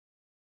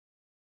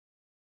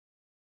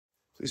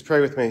Please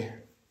pray with me.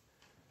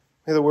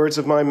 May the words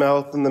of my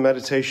mouth and the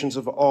meditations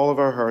of all of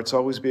our hearts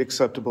always be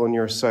acceptable in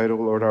your sight, O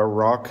Lord, our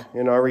rock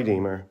and our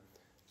Redeemer.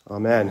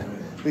 Amen.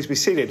 Please be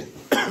seated.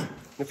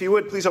 If you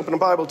would, please open a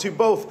Bible to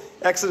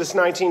both Exodus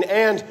 19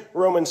 and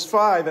Romans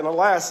 5. And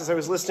alas, as I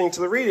was listening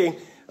to the reading,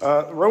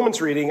 Romans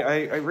reading,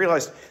 I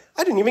realized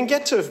I didn't even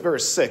get to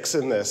verse 6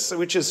 in this,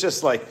 which is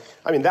just like,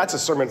 that's a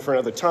sermon for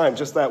another time,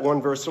 just that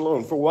one verse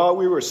alone. For while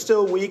we were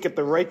still weak, at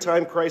the right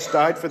time Christ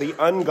died for the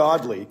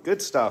ungodly.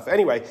 Good stuff.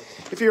 Anyway,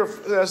 if you're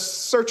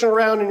searching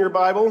around in your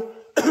Bible,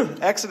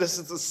 Exodus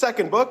is the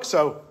second book,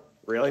 so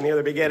really near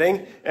the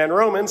beginning, and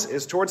Romans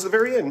is towards the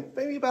very end,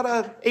 maybe about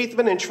 1/8 of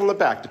an inch from the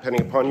back,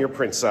 depending upon your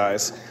print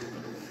size.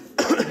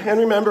 And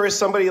remember, as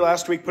somebody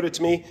last week put it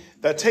to me,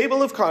 the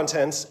table of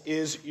contents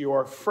is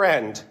your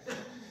friend.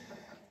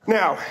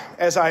 Now,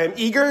 as I am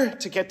eager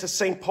to get to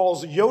St.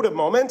 Paul's Yoda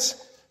moment,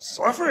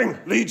 suffering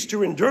leads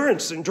to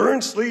endurance,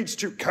 endurance leads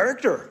to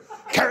character,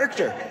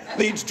 character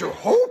leads to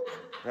hope,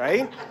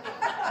 right?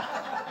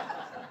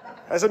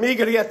 As I'm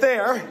eager to get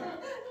there,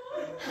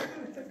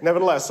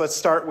 nevertheless, let's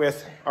start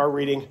with our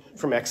reading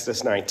from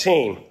Exodus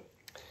 19.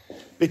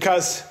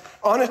 Because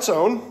on its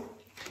own,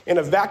 in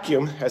a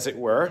vacuum, as it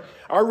were,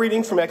 our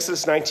reading from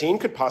Exodus 19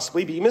 could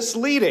possibly be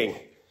misleading.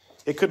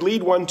 It could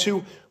lead one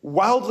to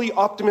wildly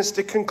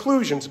optimistic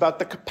conclusions about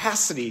the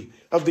capacity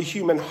of the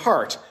human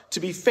heart to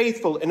be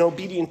faithful and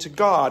obedient to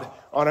God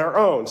on our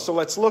own. So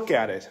let's look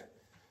at it.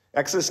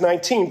 Exodus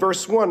 19,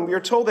 verse 1, we are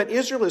told that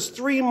Israel is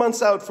 3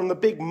 months out from the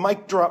big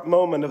mic drop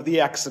moment of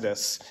the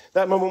Exodus.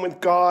 That moment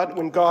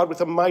when God,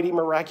 with a mighty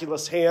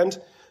miraculous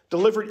hand,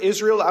 delivered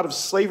Israel out of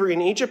slavery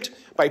in Egypt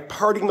by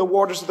parting the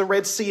waters of the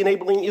Red Sea,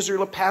 enabling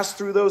Israel to pass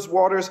through those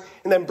waters,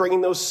 and then bringing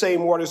those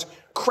same waters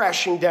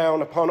crashing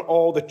down upon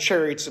all the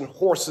chariots and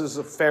horses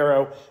of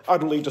Pharaoh,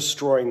 utterly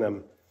destroying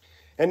them.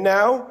 And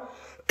now,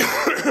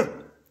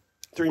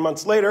 3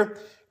 months later,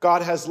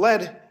 God has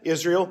led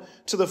Israel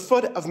to the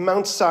foot of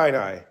Mount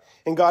Sinai,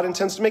 and God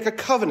intends to make a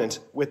covenant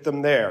with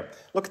them there.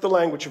 Look at the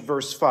language of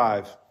verse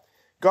 5.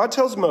 God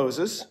tells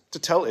Moses to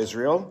tell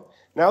Israel,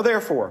 "Now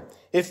therefore,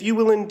 if you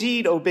will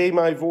indeed obey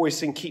my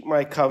voice and keep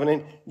my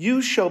covenant,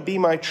 you shall be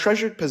my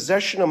treasured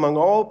possession among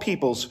all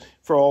peoples,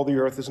 for all the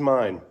earth is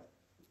mine."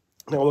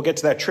 Now we'll get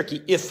to that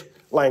tricky if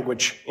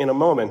language in a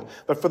moment,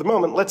 but for the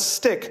moment, let's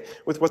stick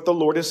with what the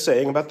Lord is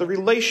saying about the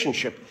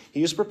relationship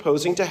he is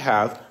proposing to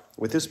have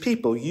with his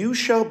people. You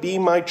shall be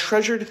my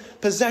treasured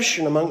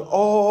possession among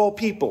all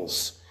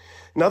peoples.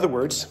 In other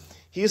words,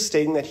 he is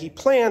stating that he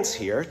plans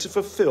here to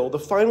fulfill the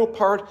final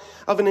part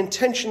of an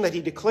intention that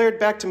he declared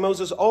back to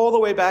Moses all the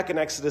way back in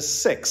Exodus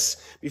 6,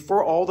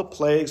 before all the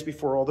plagues,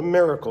 before all the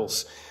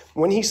miracles,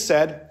 when he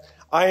said,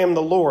 "I am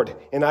the Lord,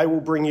 and I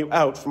will bring you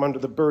out from under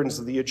the burdens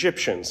of the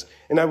Egyptians,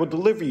 and I will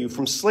deliver you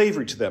from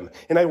slavery to them,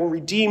 and I will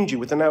redeem you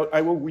with an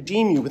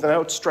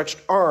outstretched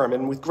arm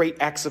and with great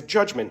acts of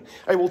judgment.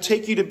 I will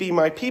take you to be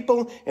my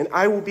people, and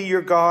I will be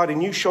your God,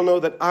 and you shall know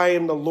that I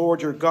am the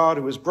Lord your God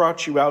who has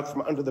brought you out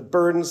from under the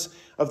burdens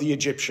of the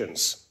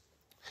Egyptians."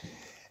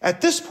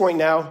 At this point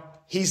now,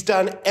 he's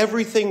done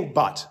everything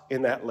but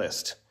in that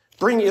list.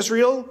 Bring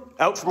Israel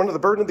out from under the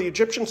burden of the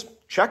Egyptians?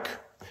 Check.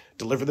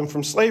 Deliver them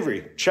from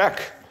slavery? Check.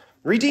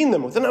 Redeem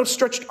them with an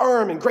outstretched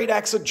arm and great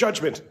acts of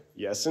judgment?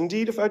 Yes,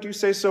 indeed, if I do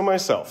say so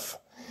myself.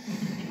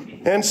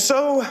 And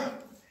so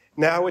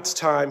now it's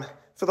time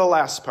for the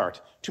last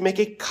part, to make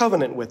a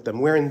covenant with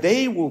them, wherein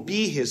they will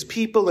be his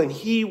people and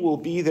he will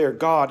be their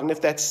God. And if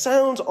that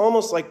sounds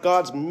almost like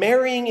God's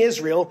marrying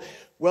Israel,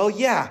 well,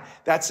 yeah,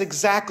 that's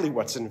exactly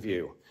what's in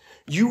view.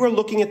 You are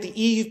looking at the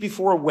eve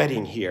before a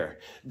wedding here.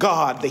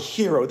 God, the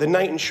hero, the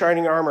knight in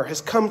shining armor,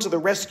 has come to the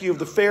rescue of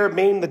the fair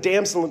maiden, the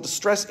damsel in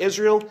distress,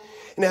 Israel.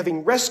 And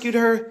having rescued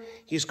her,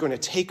 he's going to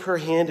take her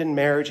hand in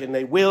marriage, and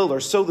they will,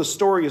 or so the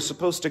story is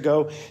supposed to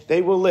go,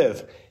 they will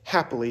live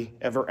happily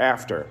ever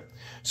after.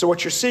 So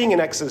what you're seeing in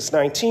Exodus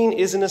 19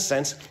 is, in a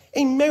sense,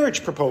 a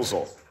marriage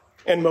proposal.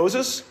 And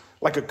Moses,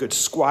 like a good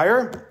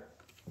squire,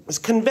 is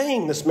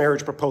conveying this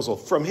marriage proposal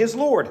from his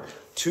Lord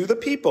to the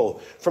people,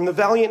 from the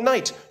valiant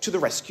knight to the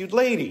rescued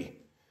lady.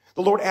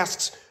 The Lord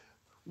asks,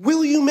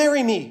 "Will you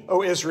marry me,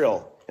 O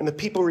Israel?" And the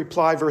people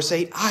reply, verse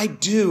 8, "I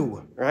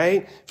do,"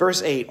 right?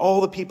 Verse 8, all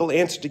the people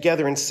answered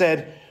together and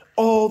said,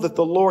 "All that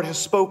the Lord has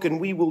spoken,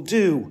 we will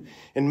do."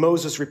 And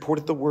Moses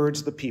reported the words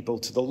of the people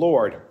to the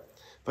Lord.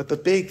 But the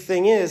big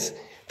thing is,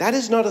 that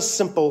is not a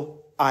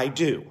simple "I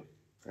do,"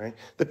 right?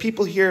 The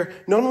people here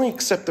not only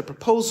accept the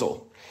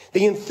proposal,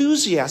 they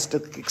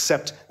enthusiastically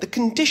accept the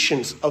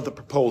conditions of the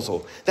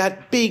proposal,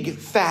 that big,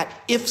 fat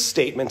if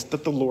statement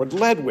that the Lord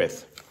led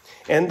with.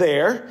 And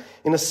there,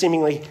 in a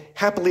seemingly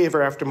happily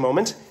ever after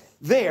moment,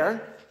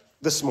 there,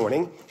 this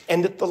morning,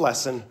 ended the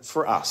lesson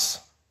for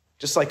us.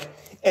 Just like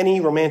any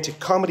romantic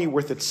comedy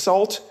worth its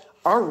salt,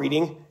 our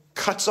reading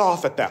cuts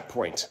off at that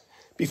point,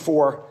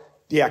 before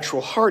the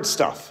actual hard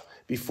stuff,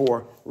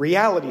 before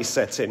reality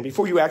sets in,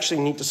 before you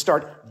actually need to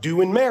start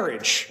doing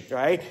marriage,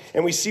 right?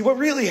 And we see what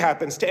really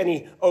happens to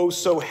any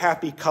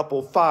oh-so-happy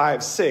couple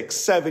 5, 6,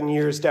 7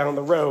 years down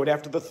the road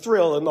after the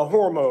thrill and the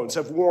hormones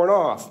have worn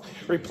off,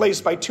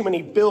 replaced by too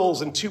many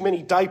bills and too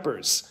many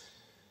diapers.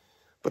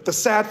 But the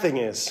sad thing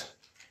is,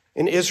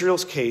 in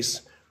Israel's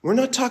case, we're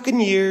not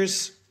talking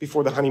years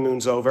before the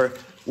honeymoon's over.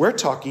 We're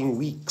talking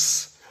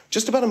weeks.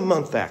 Just about a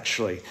month,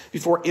 actually,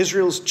 before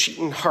Israel's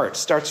cheating heart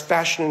starts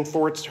fashioning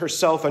for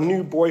herself a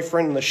new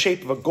boyfriend in the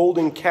shape of a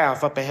golden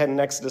calf up ahead in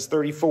Exodus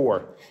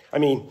 34. I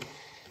mean,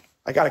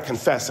 I gotta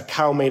confess, a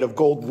cow made of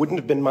gold wouldn't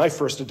have been my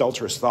first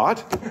adulterous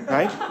thought,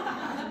 right?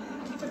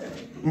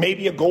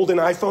 Maybe a golden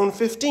iPhone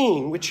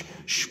 15,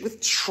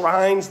 with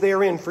shrines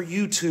therein for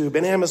YouTube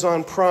and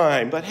Amazon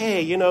Prime. But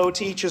hey,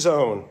 to each his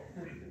own.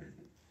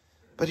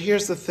 But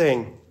here's the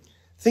thing.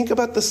 Think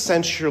about the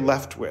sense you're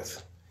left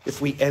with if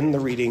we end the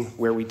reading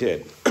where we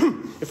did.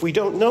 If we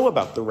don't know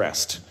about the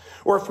rest,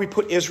 or if we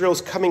put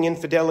Israel's coming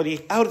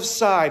infidelity out of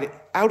sight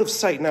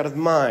and out of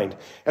mind,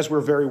 as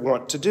we're very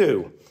wont to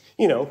do.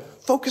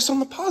 Focus on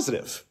the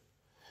positive.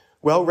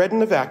 Well, read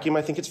in a vacuum,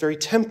 I think it's very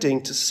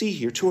tempting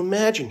to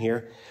imagine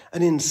here,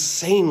 an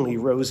insanely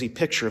rosy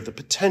picture of the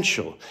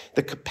potential,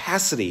 the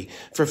capacity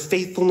for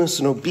faithfulness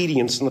and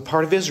obedience on the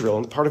part of Israel,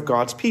 on the part of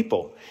God's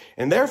people,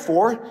 and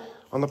therefore,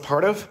 on the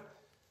part of,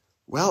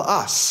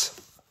 us.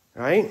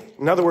 Right?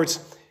 In other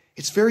words,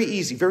 it's very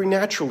easy, very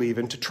natural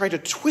even, to try to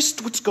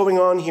twist what's going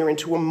on here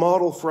into a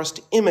model for us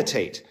to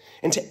imitate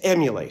and to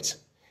emulate.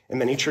 And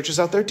many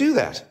churches out there do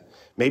that.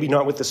 Maybe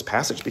not with this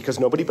passage because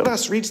nobody but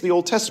us reads the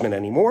Old Testament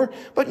anymore,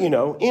 but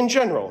in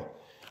general.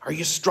 Are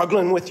you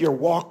struggling with your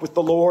walk with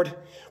the Lord?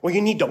 Well,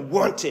 you need to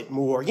want it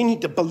more. You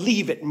need to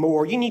believe it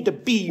more. You need to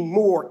be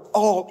more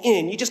all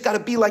in. You just got to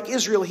be like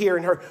Israel here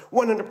in her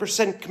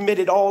 100%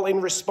 committed all in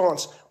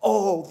response.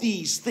 All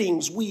these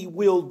things we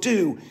will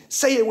do.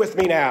 Say it with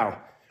me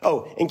now.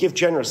 Oh, and give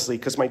generously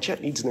because my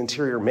jet needs an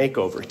interior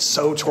makeover. It's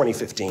so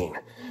 2015.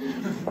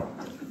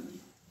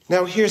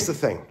 Now, here's the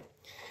thing.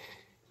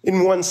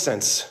 In one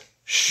sense,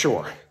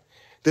 sure,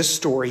 this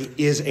story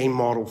is a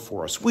model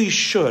for us. We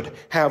should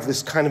have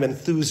this kind of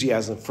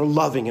enthusiasm for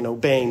loving and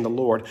obeying the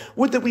Lord.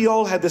 Would that we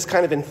all had this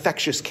kind of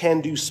infectious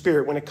can-do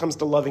spirit when it comes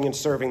to loving and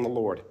serving the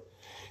Lord.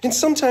 And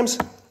sometimes,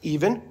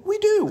 even, we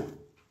do.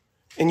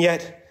 And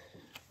yet,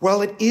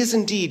 while it is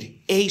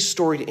indeed a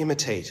story to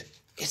imitate,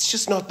 it's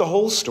just not the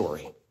whole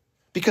story.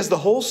 Because the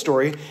whole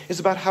story is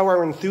about how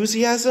our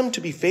enthusiasm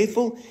to be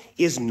faithful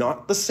is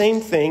not the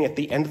same thing at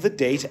the end of the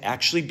day to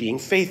actually being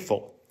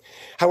faithful.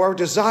 How our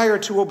desire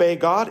to obey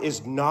God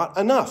is not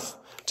enough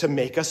to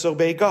make us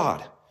obey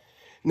God.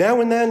 Now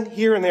and then,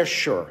 here and there,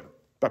 sure,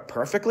 but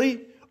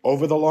perfectly,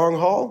 over the long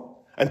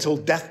haul, until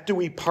death do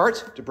we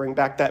part, to bring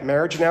back that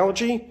marriage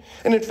analogy.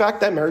 And in fact,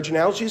 that marriage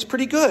analogy is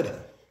pretty good.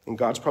 And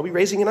God's probably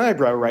raising an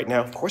eyebrow right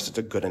now. Of course it's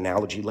a good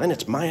analogy, Len,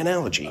 it's my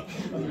analogy.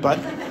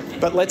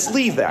 But let's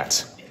leave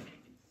that.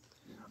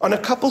 On a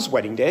couple's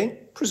wedding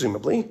day,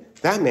 presumably,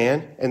 that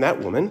man and that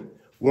woman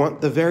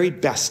want the very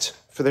best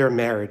for their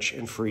marriage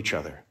and for each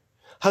other.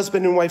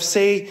 Husband and wife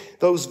say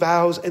those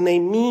vows, and they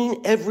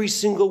mean every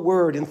single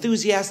word,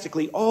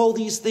 enthusiastically, all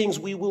these things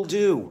we will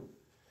do.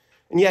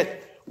 And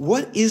yet,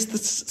 what is the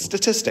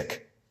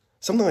statistic?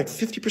 Something like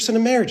 50%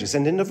 of marriages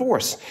end in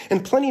divorce,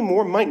 and plenty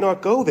more might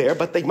not go there,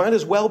 but they might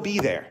as well be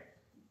there.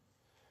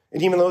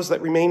 And even those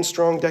that remain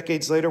strong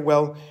decades later,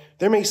 well,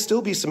 there may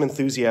still be some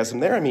enthusiasm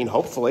there.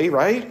 Hopefully,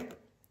 right?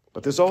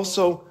 But there's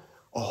also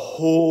a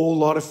whole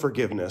lot of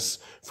forgiveness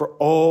for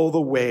all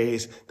the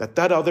ways that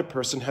other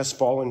person has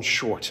fallen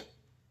short.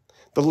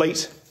 The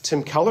late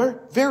Tim Keller,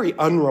 very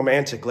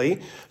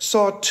unromantically,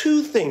 saw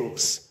two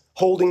things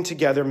holding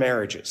together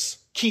marriages,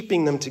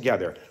 keeping them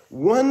together.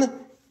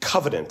 One,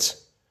 covenant,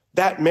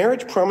 that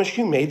marriage promise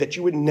you made that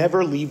you would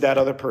never leave that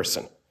other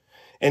person.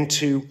 And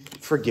two,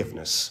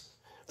 forgiveness,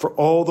 for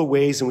all the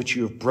ways in which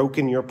you have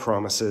broken your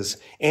promises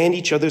and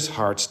each other's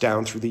hearts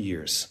down through the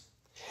years.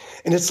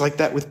 And it's like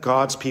that with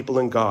God's people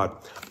and God.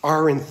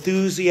 Our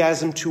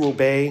enthusiasm to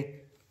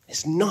obey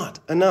is not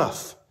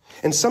enough.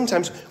 And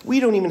sometimes we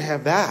don't even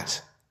have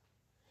that.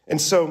 And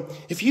so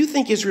if you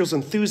think Israel's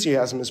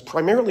enthusiasm is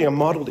primarily a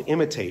model to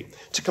imitate,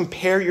 to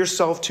compare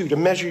yourself to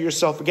measure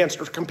yourself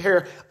against, or to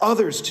compare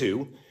others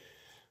to,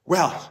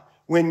 well,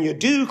 when you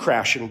do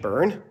crash and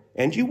burn,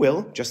 and you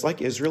will, just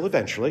like Israel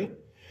eventually,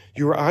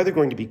 you are either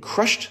going to be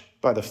crushed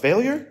by the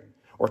failure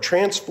or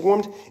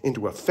transformed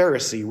into a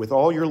Pharisee with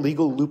all your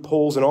legal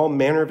loopholes and all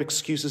manner of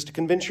excuses to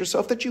convince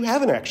yourself that you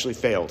haven't actually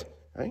failed,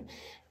 right?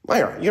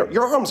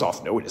 Your arm's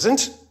off. No, it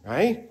isn't,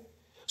 right?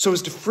 So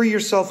as to free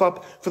yourself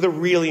up for the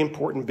really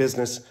important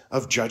business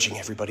of judging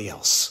everybody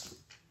else.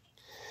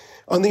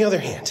 On the other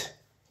hand,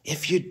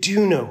 if you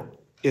do know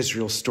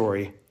Israel's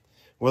story,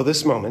 well,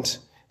 this moment,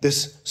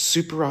 this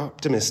super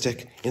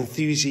optimistic,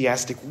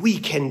 enthusiastic, we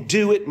can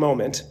do it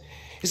moment,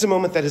 is a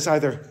moment that is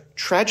either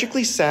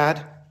tragically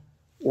sad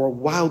or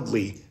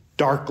wildly,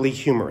 darkly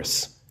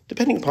humorous,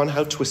 depending upon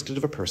how twisted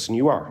of a person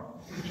you are.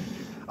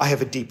 I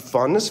have a deep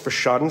fondness for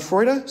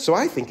Schadenfreude, so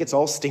I think it's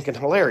all stinking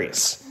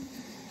hilarious.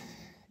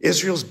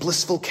 Israel's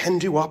blissful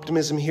can-do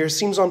optimism here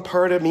seems on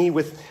par to me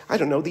with, I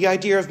don't know, the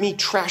idea of me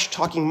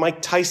trash-talking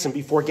Mike Tyson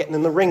before getting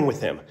in the ring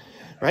with him,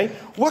 right?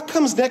 What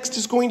comes next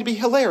is going to be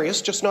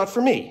hilarious, just not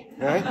for me,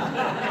 right?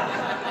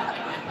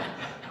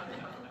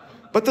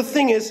 But the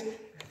thing is,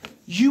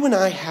 you and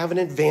I have an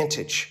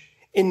advantage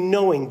in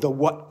knowing the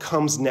what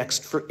comes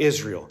next for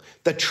Israel,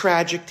 the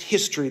tragic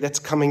history that's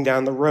coming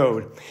down the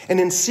road,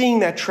 and in seeing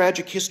that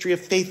tragic history of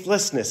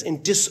faithlessness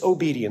and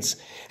disobedience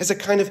as a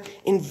kind of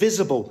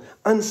invisible,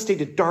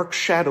 unstated dark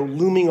shadow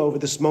looming over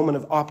this moment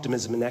of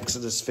optimism in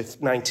Exodus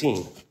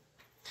 19.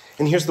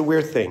 And here's the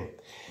weird thing.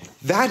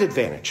 That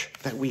advantage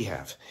that we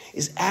have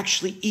is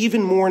actually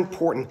even more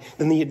important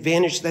than the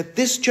advantage that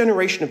this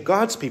generation of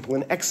God's people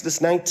in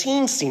Exodus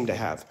 19 seem to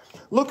have.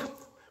 Look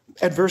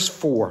at verse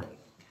 4.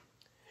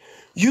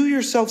 You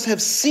yourselves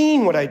have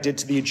seen what I did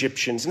to the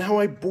Egyptians and how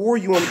I bore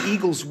you on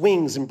eagle's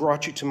wings and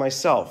brought you to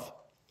myself.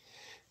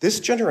 This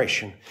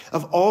generation,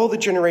 of all the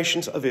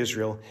generations of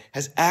Israel,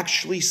 has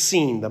actually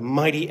seen the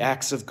mighty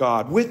acts of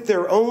God with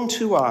their own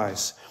two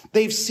eyes.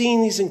 They've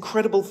seen these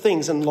incredible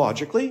things, and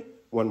logically,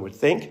 one would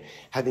think,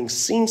 having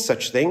seen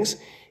such things,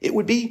 it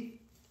would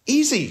be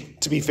easy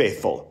to be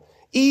faithful,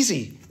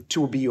 easy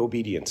to be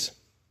obedient.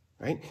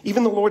 Right?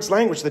 Even the Lord's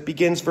language that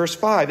begins verse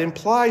 5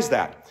 implies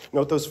that.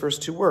 Note those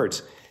first two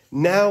words.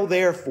 Now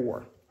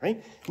therefore,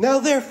 right? Now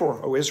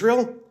therefore, O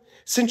Israel,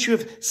 since you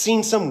have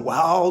seen some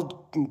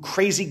wild and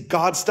crazy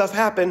God stuff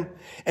happen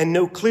and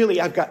know clearly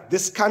I've got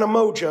this kind of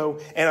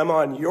mojo and I'm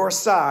on your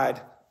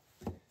side,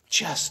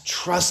 just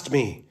trust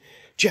me.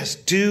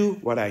 Just do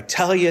what I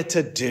tell you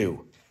to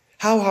do.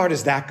 How hard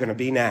is that going to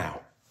be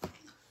now?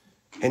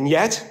 And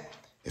yet,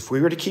 if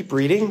we were to keep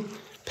reading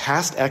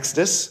past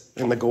Exodus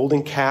and the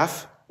golden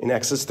calf in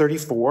Exodus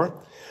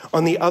 34,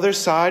 on the other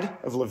side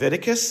of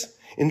Leviticus,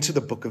 into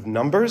the book of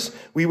Numbers,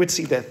 we would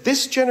see that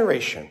this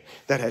generation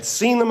that had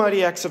seen the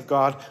mighty acts of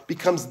God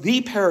becomes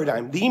the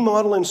paradigm, the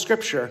model in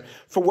Scripture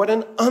for what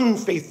an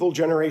unfaithful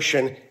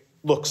generation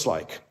looks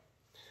like.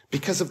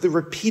 Because of the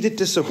repeated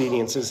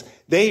disobediences,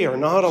 they are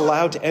not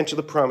allowed to enter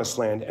the promised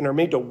land and are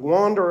made to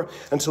wander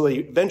until they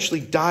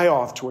eventually die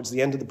off towards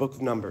the end of the book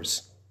of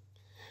Numbers.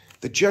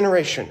 The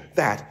generation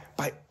that,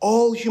 by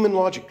all human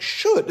logic,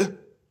 should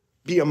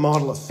be a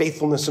model of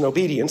faithfulness and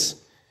obedience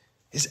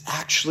is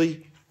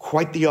actually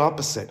quite the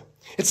opposite.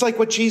 It's like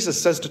what Jesus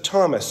says to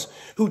Thomas,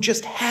 who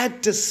just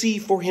had to see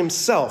for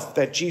himself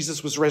that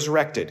Jesus was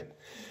resurrected.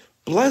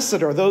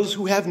 Blessed are those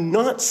who have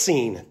not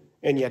seen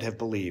and yet have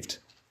believed.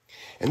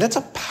 And that's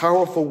a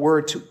powerful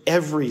word to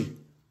every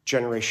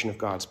generation of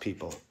God's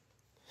people.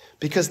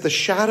 Because the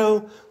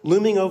shadow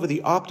looming over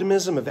the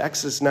optimism of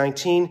Exodus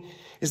 19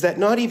 is that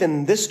not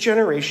even this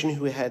generation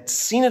who had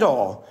seen it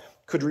all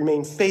could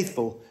remain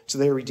faithful to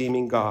their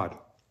redeeming God.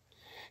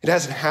 It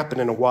hasn't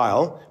happened in a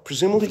while,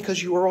 presumably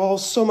because you are all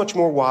so much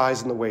more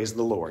wise in the ways of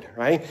the Lord,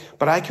 right?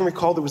 But I can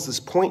recall there was this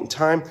point in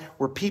time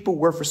where people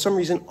were, for some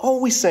reason,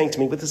 always saying to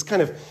me with this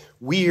kind of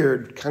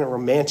weird, kind of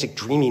romantic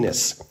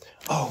dreaminess,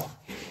 oh,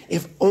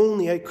 if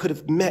only I could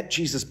have met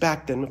Jesus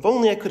back then, if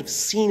only I could have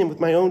seen him with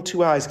my own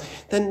two eyes,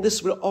 then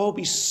this would all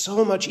be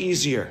so much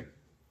easier.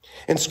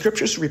 And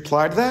Scripture's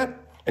reply to that,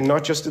 and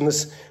not just in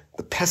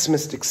the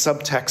pessimistic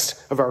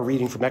subtext of our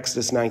reading from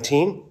Exodus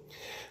 19,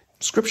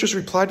 Scripture's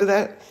reply to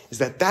that is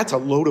that that's a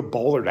load of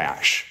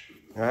balderdash,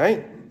 all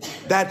right?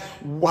 That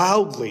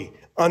wildly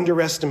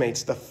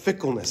underestimates the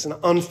fickleness and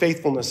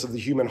unfaithfulness of the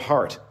human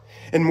heart.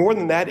 And more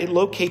than that, it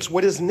locates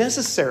what is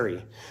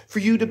necessary for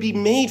you to be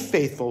made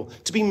faithful,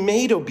 to be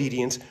made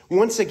obedient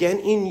once again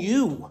in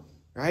you,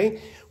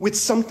 right? With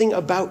something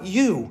about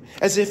you,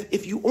 as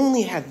if you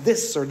only had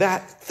this or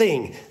that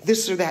thing,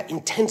 this or that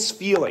intense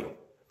feeling,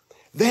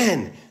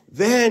 then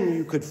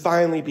you could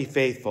finally be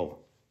faithful.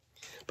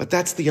 But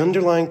that's the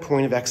underlying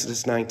point of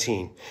Exodus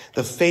 19.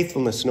 The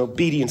faithfulness and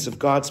obedience of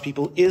God's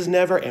people is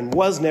never and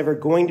was never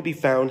going to be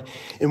found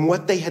in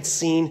what they had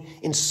seen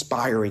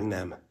inspiring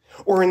them,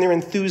 or in their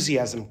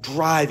enthusiasm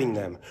driving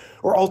them,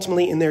 or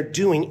ultimately in their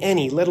doing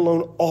any, let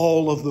alone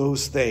all of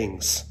those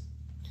things.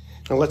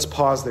 Now let's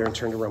pause there and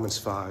turn to Romans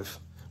 5.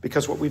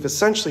 Because what we've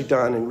essentially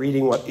done in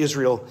reading what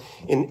Israel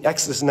in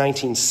Exodus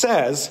 19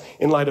 says,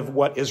 in light of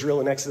what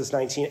Israel in Exodus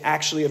 19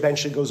 actually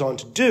eventually goes on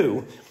to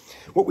do,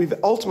 what we've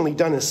ultimately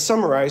done is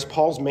summarize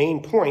Paul's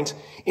main point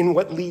in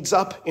what leads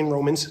up in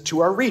Romans to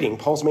our reading,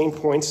 Paul's main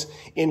points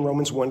in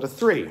Romans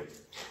 1-3.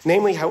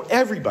 Namely, how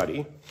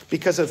everybody,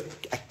 because of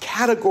a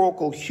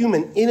categorical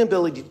human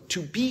inability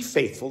to be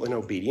faithful and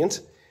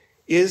obedient,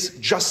 is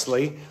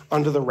justly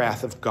under the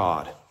wrath of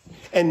God.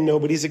 And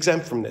nobody's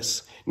exempt from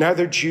this.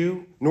 Neither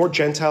Jew nor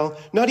Gentile,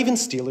 not even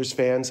Steelers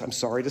fans, I'm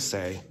sorry to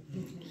say.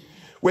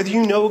 Whether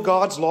you know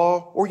God's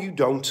law or you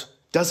don't,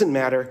 doesn't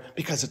matter,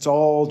 because it's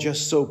all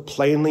just so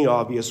plainly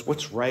obvious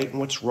what's right and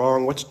what's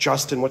wrong, what's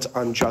just and what's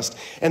unjust.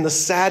 And the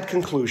sad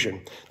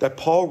conclusion that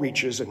Paul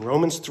reaches in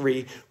Romans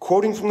 3,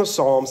 quoting from the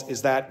Psalms,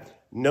 is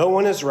that no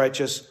one is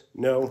righteous,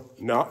 no,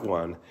 not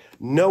one.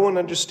 No one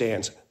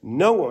understands,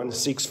 no one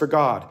seeks for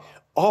God.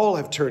 All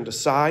have turned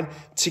aside.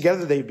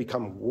 Together they've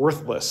become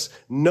worthless.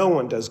 No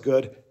one does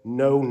good,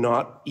 no,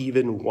 not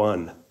even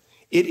one.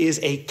 It is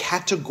a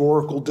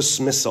categorical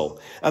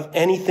dismissal of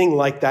anything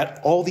like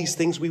that. All these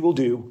things we will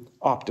do,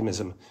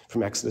 optimism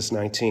from Exodus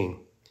 19.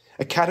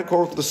 A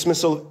categorical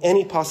dismissal of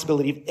any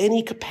possibility, of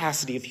any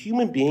capacity of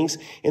human beings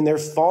in their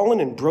fallen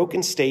and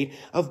broken state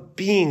of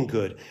being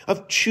good,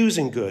 of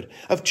choosing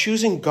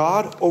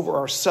God over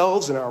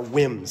ourselves and our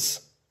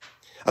whims,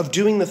 of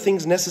doing the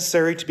things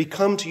necessary to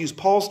become, to use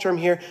Paul's term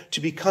here,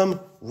 to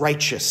become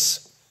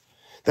righteous.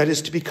 That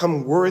is, to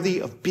become worthy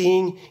of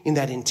being in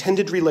that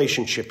intended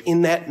relationship,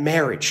 in that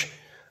marriage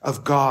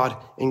of God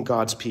and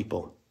God's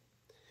people.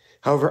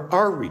 However,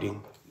 our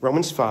reading,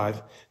 Romans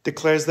 5,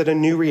 declares that a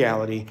new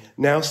reality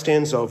now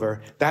stands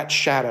over that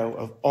shadow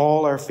of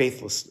all our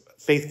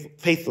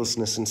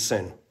faithlessness and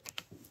sin.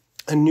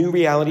 A new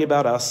reality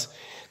about us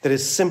that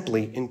has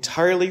simply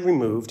entirely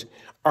removed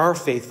our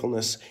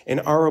faithfulness and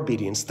our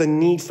obedience, the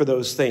need for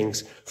those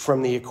things,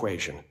 from the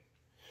equation.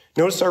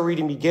 Notice our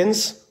reading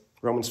begins,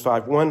 Romans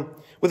 5:1,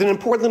 with an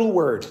important little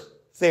word,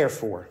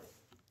 therefore.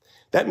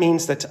 That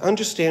means that to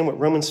understand what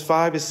Romans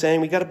 5 is saying,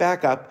 we got to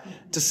back up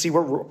to see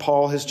what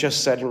Paul has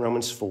just said in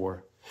Romans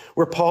 4,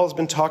 where Paul has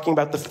been talking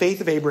about the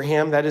faith of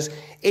Abraham. That is,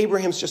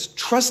 Abraham's just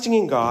trusting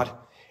in God,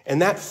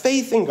 and that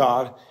faith in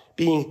God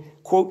being,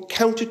 quote,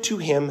 counted to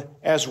him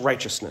as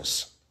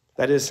righteousness.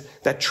 That is,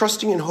 that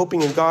trusting and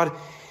hoping in God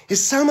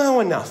is somehow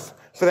enough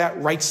for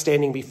that right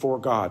standing before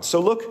God.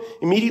 So look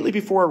immediately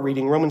before our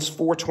reading, Romans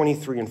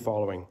 4:23 and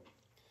following.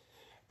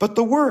 But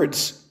the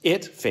words,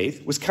 it,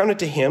 faith, was counted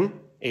to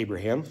him,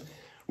 Abraham,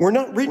 were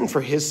not written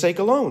for his sake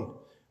alone,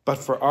 but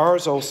for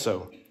ours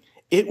also.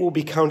 It will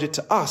be counted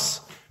to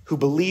us who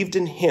believed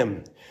in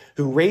him,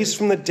 who raised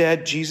from the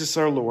dead Jesus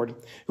our Lord,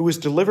 who was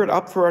delivered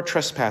up for our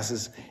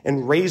trespasses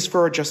and raised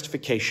for our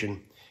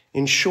justification.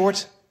 In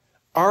short,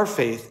 our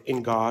faith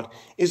in God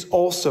is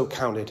also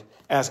counted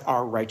as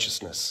our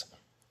righteousness.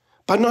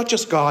 But not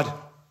just God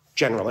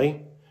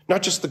generally,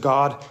 not just the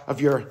God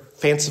of your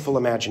fanciful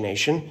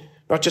imagination,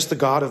 not just the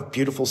God of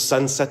beautiful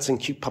sunsets and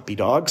cute puppy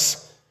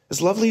dogs, as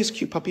lovely as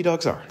cute puppy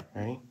dogs are,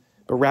 right?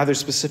 But rather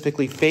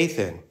specifically faith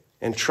in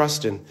and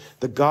trust in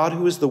the God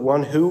who is the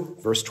one who,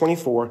 verse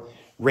 24,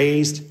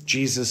 raised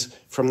Jesus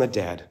from the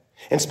dead.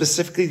 And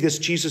specifically this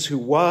Jesus who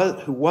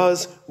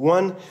was,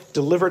 one,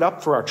 delivered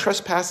up for our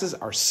trespasses,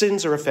 our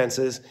sins or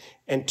offenses,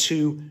 and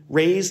two,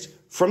 raised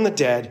from the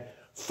dead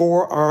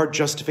for our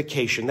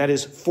justification. That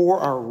is, for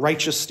our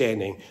righteous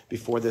standing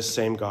before this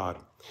same God.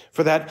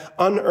 For that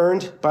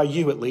unearned, by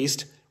you at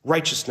least,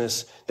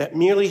 righteousness that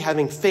merely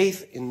having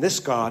faith in this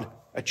God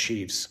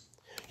achieves.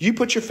 You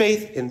put your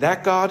faith in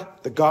that God,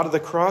 the God of the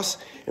cross,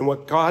 and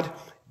what God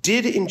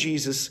did in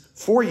Jesus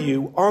for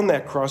you on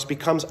that cross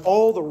becomes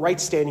all the right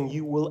standing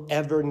you will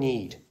ever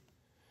need.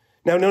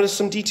 Now notice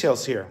some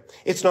details here.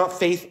 It's not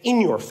faith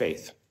in your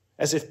faith,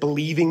 as if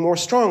believing more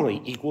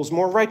strongly equals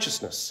more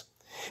righteousness.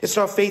 It's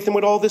not faith in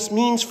what all this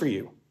means for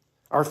you.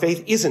 Our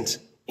faith isn't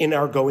in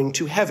our going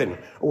to heaven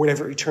or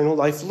whatever eternal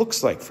life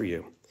looks like for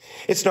you.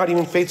 It's not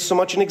even faith so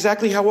much in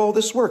exactly how all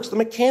this works, the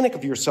mechanic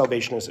of your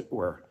salvation, as it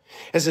were,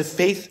 as if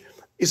faith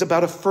is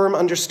about a firm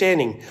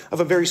understanding of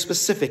a very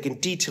specific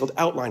and detailed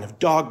outline of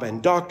dogma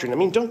and doctrine. I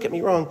mean, don't get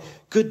me wrong,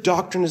 good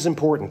doctrine is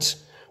important,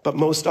 but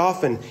most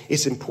often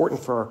it's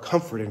important for our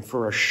comfort and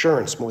for our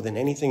assurance more than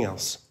anything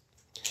else.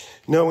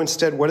 No,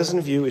 instead, what is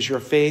in view is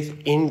your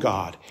faith in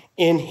God,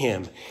 in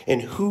him,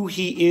 and who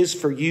he is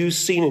for you,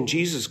 seen in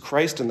Jesus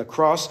Christ and the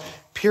cross,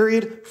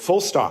 period, full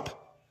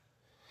stop.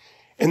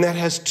 And that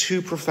has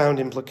two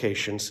profound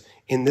implications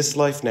in this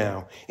life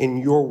now, in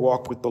your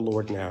walk with the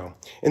Lord now.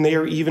 And they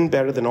are even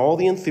better than all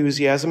the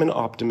enthusiasm and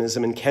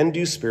optimism and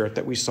can-do spirit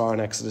that we saw in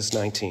Exodus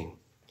 19.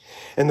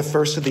 And the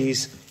first of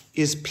these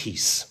is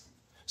peace.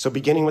 So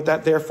beginning with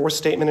that therefore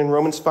statement in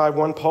Romans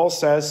 5:1, Paul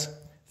says,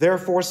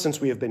 therefore,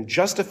 since we have been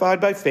justified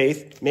by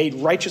faith, made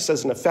righteous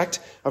as an effect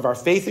of our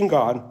faith in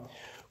God,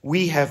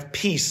 we have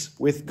peace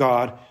with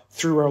God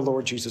through our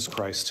Lord Jesus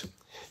Christ.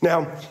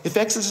 Now, if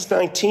Exodus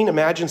 19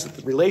 imagines that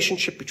the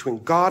relationship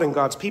between God and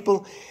God's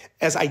people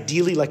as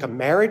ideally like a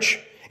marriage,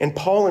 and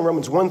Paul in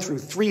Romans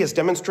 1-3 has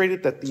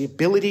demonstrated that the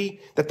ability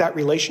that that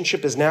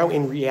relationship is now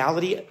in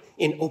reality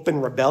in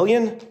open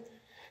rebellion,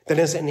 then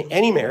as in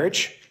any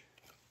marriage,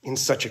 in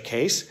such a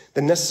case,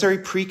 the necessary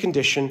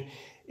precondition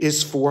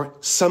is for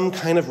some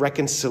kind of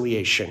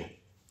reconciliation,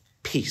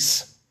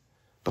 peace.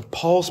 But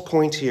Paul's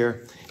point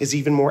here is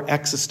even more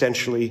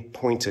existentially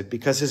pointed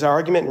because his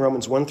argument in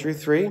Romans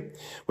 1-3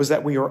 was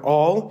that we are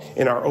all,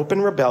 in our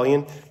open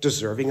rebellion,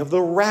 deserving of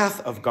the wrath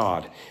of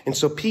God. And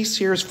so peace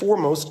here is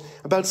foremost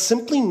about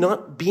simply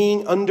not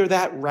being under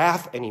that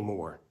wrath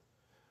anymore.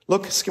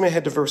 Look, skim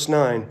ahead to verse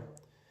 9.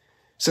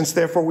 Since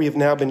therefore we have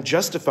now been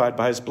justified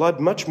by his blood,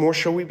 much more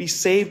shall we be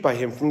saved by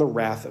him from the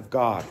wrath of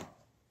God.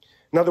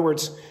 In other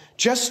words,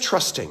 just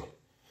trusting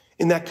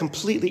in that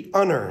completely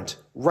unearned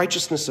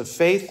righteousness of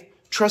faith,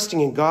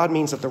 trusting in God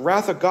means that the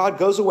wrath of God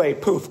goes away,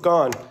 poof,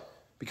 gone,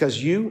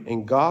 because you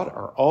and God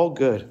are all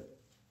good.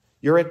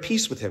 You're at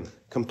peace with him,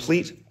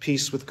 complete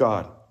peace with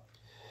God.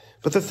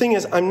 But the thing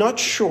is, I'm not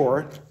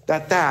sure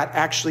that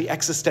actually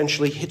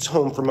existentially hits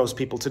home for most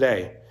people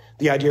today,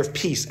 the idea of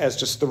peace as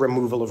just the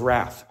removal of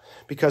wrath.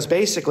 Because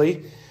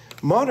basically,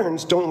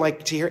 moderns don't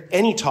like to hear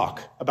any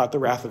talk about the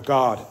wrath of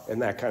God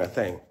and that kind of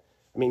thing.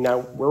 I mean, now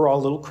we're all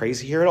a little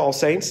crazy here at All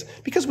Saints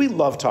because we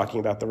love talking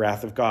about the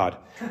wrath of God.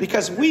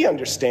 Because we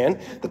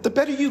understand that the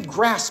better you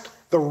grasp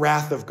the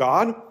wrath of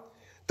God,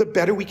 the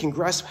better we can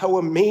grasp how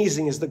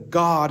amazing is the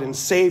God and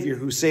Savior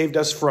who saved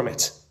us from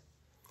it.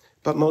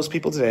 But most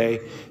people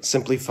today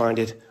simply find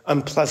it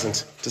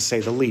unpleasant, to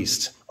say the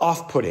least,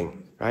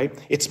 off-putting, right?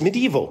 It's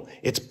medieval,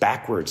 it's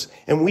backwards,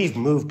 and we've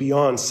moved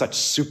beyond such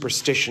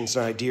superstitions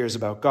and ideas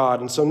about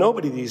God, and so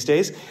nobody these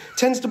days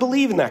tends to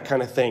believe in that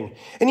kind of thing.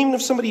 And even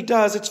if somebody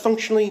does, it's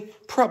functionally,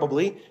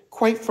 probably,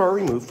 quite far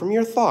removed from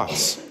your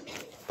thoughts.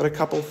 But a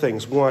couple of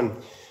things. One,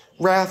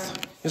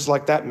 wrath is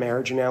like that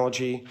marriage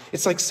analogy.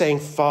 It's like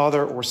saying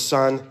father or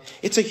son.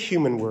 It's a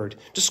human word,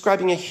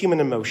 describing a human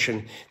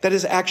emotion that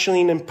is actually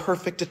an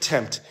imperfect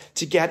attempt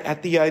to get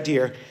at the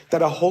idea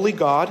that a holy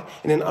God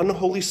and an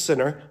unholy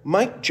sinner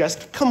might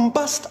just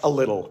combust a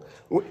little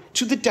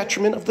to the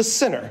detriment of the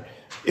sinner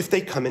if they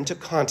come into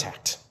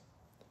contact.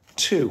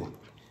 Two,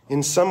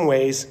 in some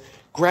ways,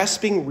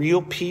 grasping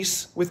real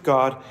peace with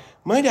God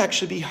might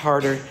actually be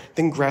harder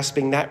than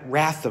grasping that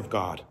wrath of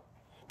God.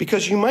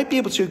 Because you might be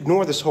able to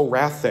ignore this whole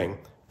wrath thing,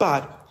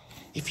 but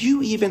if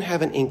you even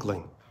have an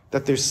inkling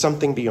that there's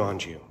something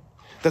beyond you,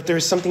 that there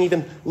is something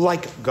even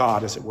like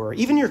God, as it were,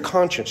 even your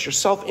conscience, your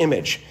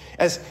self-image,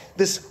 as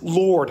this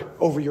Lord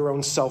over your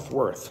own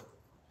self-worth,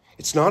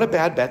 it's not a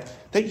bad bet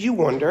that you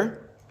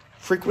wonder,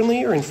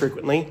 frequently or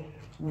infrequently,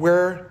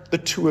 where the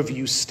two of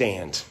you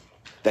stand.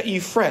 That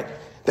you fret,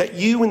 that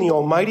you and the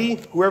Almighty,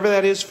 whoever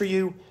that is for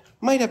you,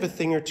 might have a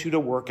thing or two to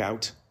work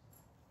out.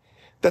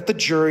 That the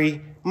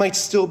jury might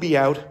still be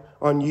out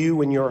on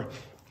you and your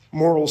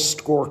moral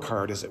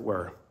scorecard, as it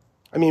were.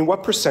 I mean,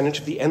 what percentage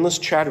of the endless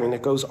chattering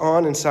that goes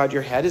on inside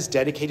your head is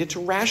dedicated to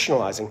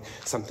rationalizing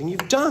something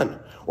you've done,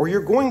 or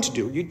you're going to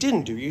do, or you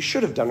didn't do, you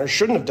should have done, or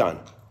shouldn't have done?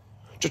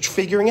 Just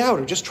figuring out,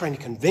 or just trying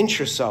to convince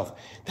yourself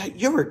that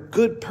you're a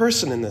good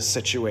person in this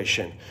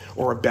situation,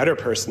 or a better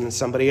person than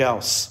somebody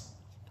else,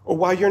 or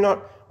why you're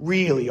not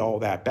really all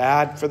that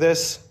bad for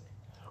this,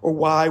 or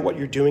why what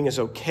you're doing is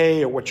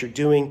okay, or what you're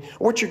doing,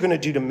 or what you're going to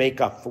do to make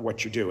up for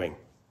what you're doing.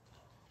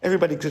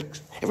 Everybody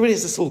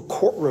has this little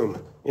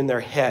courtroom in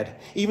their head,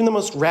 even the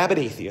most rabid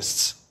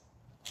atheists.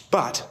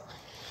 But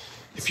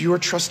if you are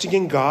trusting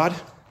in God,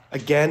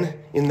 again,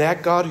 in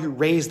that God who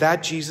raised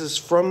that Jesus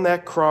from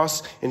that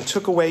cross and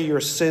took away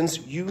your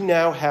sins, you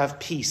now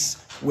have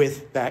peace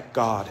with that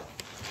God.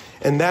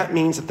 And that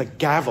means that the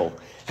gavel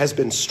has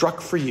been struck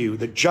for you.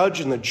 The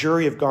judge and the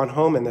jury have gone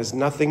home, and there's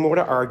nothing more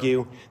to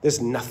argue. There's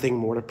nothing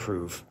more to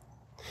prove.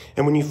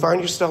 And when you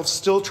find yourself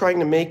still trying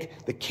to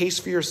make the case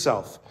for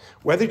yourself,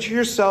 whether to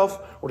yourself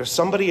or to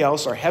somebody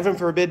else, or heaven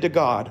forbid to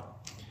God,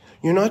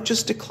 you're not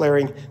just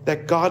declaring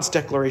that God's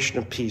declaration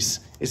of peace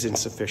is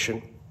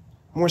insufficient.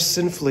 More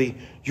sinfully,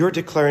 you're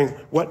declaring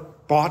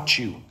what bought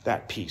you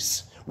that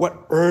peace,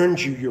 what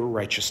earned you your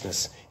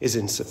righteousness is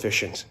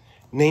insufficient,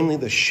 namely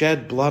the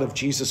shed blood of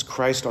Jesus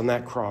Christ on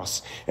that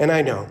cross. And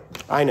I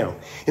know,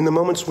 in the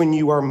moments when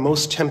you are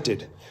most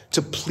tempted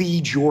to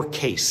plead your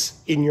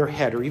case in your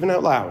head or even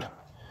out loud,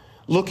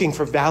 looking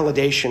for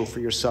validation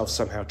for yourself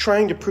somehow,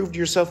 trying to prove to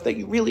yourself that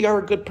you really are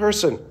a good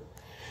person.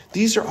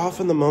 These are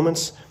often the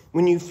moments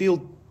when you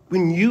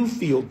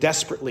feel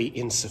desperately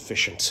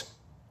insufficient.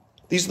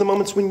 These are the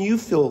moments when you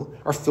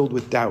are filled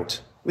with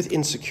doubt, with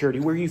insecurity,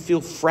 where you feel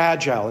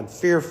fragile and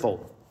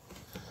fearful.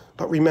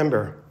 But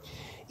remember,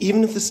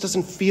 even if this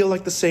doesn't feel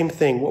like the same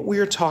thing, what we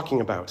are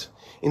talking about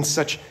in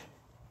such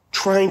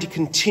trying to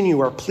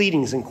continue our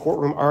pleadings in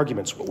courtroom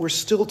arguments, what we're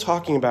still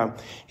talking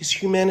about is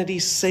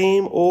humanity's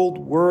same old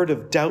word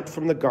of doubt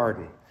from the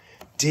garden.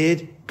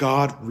 Did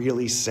God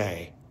really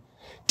say?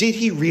 Did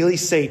he really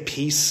say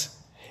peace?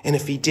 And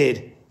if he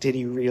did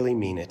he really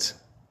mean it?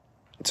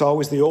 It's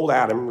always the old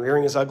Adam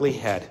rearing his ugly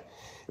head.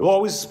 It will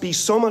always be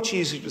so much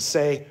easier to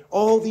say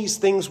all these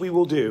things we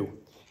will do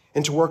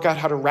and to work out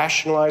how to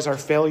rationalize our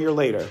failure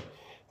later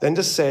than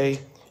to say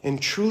and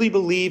truly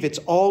believe it's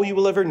all you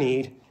will ever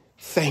need,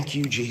 thank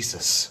you,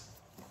 Jesus.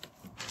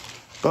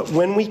 But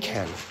when we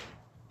can,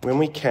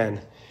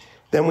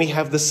 then we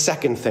have the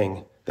second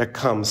thing that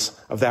comes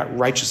of that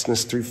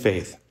righteousness through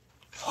faith,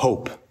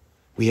 hope.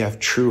 We have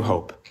true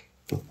hope.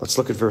 Let's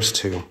look at verse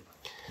 2.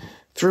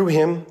 Through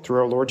him, through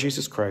our Lord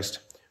Jesus Christ,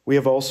 we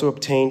have also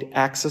obtained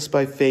access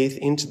by faith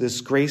into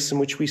this grace in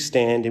which we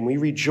stand, and we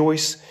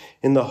rejoice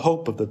in the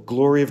hope of the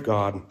glory of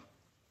God.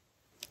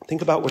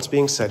 Think about what's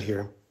being said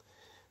here.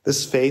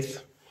 This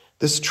faith,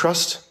 this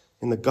trust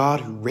in the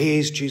God who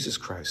raised Jesus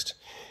Christ,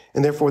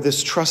 and therefore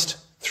this trust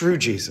through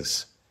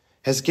Jesus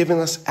has given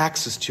us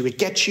access to, it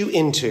gets you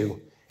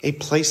into a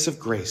place of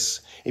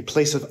grace, a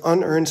place of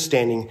unearned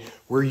standing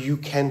where you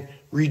can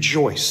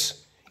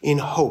rejoice in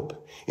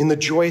hope, in the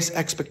joyous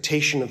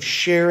expectation of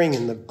sharing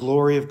in the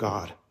glory of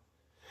God.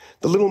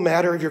 The little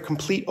matter of your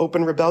complete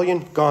open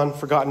rebellion, gone,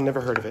 forgotten,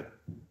 never heard of it.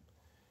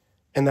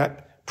 And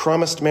that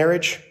promised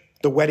marriage,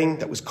 the wedding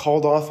that was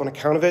called off on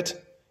account of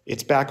it,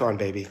 it's back on,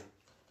 baby.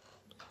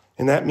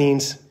 And that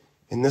means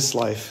in this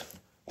life,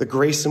 the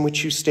grace in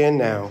which you stand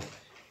now,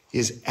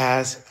 is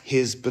as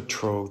his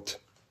betrothed.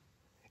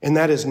 And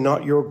that is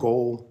not your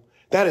goal.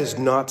 That is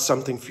not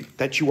something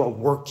that you are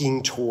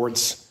working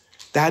towards.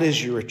 That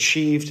is your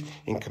achieved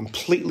and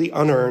completely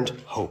unearned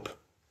hope.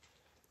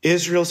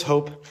 Israel's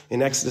hope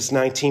in Exodus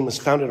 19 was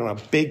founded on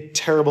a big,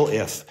 terrible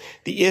if.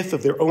 The if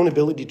of their own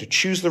ability to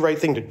choose the right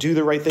thing, to do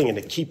the right thing,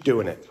 and to keep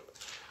doing it.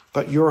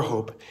 But your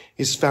hope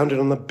is founded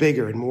on the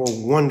bigger and more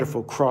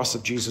wonderful cross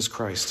of Jesus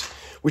Christ,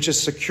 which has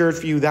secured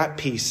for you that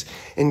peace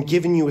and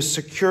given you a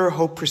secure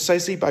hope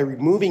precisely by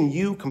removing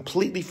you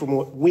completely from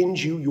what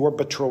wins you your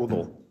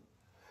betrothal.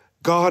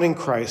 God in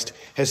Christ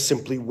has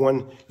simply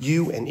won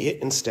you and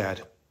it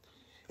instead.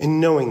 And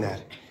knowing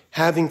that,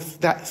 having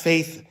that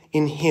faith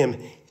in him,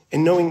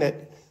 and knowing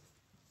that,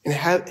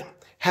 and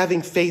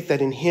having faith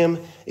that in him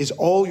is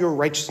all your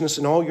righteousness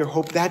and all your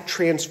hope, that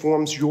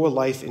transforms your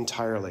life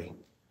entirely.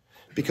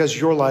 Because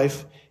your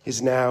life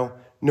is now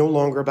no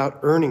longer about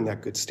earning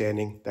that good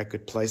standing, that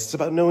good place. It's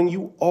about knowing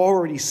you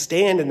already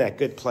stand in that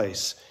good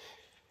place.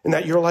 And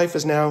that your life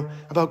is now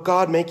about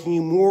God making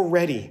you more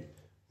ready,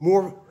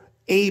 more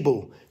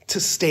able to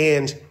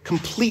stand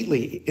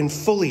completely and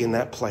fully in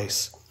that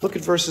place. Look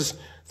at verses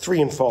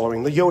 3 and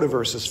following, the Yoda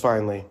verses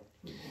finally.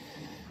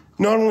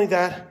 Not only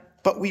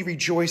that, but we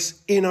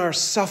rejoice in our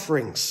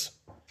sufferings,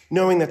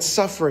 knowing that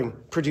suffering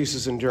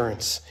produces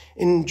endurance.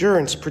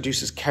 Endurance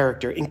produces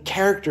character, and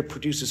character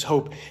produces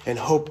hope, and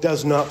hope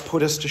does not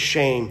put us to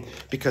shame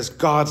because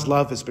God's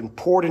love has been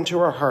poured into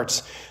our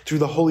hearts through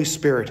the Holy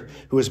Spirit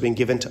who has been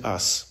given to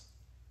us.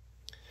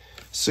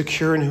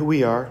 Secure in who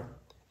we are,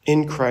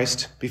 in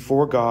Christ,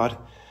 before God,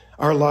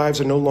 our lives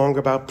are no longer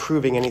about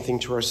proving anything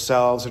to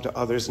ourselves or to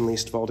others, and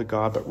least of all to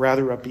God, but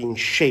rather about being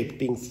shaped,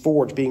 being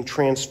forged, being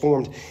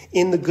transformed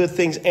in the good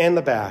things and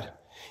the bad,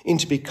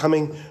 into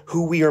becoming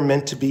who we are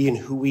meant to be and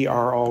who we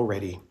are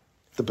already,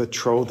 the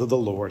betrothed of the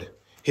Lord,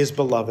 his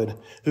beloved,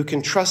 who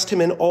can trust him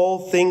in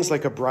all things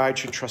like a bride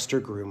should trust her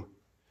groom,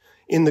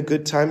 in the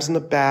good times and the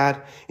bad,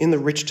 in the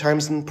rich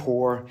times and the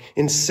poor,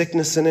 in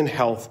sickness and in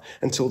health,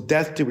 until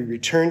death do we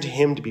return to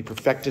him to be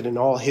perfected in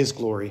all his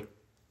glory.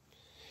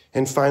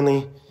 And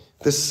finally,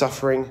 this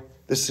suffering,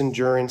 this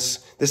endurance,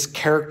 this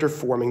character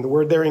forming, the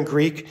word there in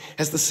Greek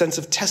has the sense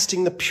of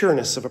testing the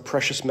pureness of a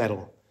precious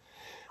metal.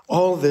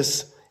 All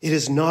this, it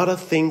is not a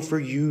thing for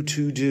you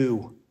to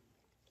do,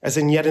 as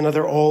in yet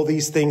another all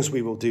these things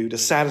we will do to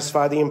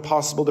satisfy the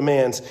impossible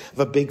demands of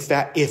a big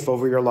fat if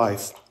over your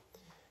life.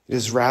 It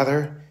is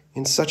rather,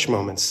 in such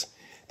moments,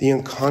 the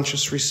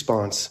unconscious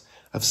response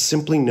of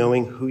simply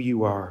knowing who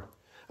you are,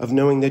 of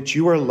knowing that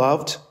you are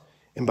loved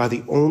and by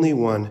the only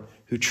one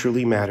who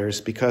truly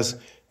matters, because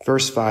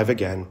Verse 5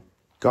 again,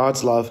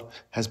 God's love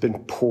has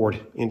been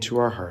poured into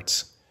our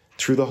hearts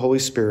through the Holy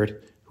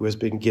Spirit who has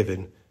been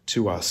given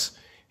to us.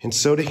 And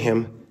so to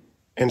him,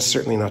 and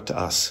certainly not to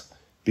us,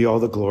 be all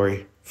the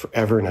glory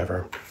forever and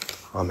ever.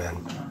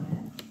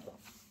 Amen.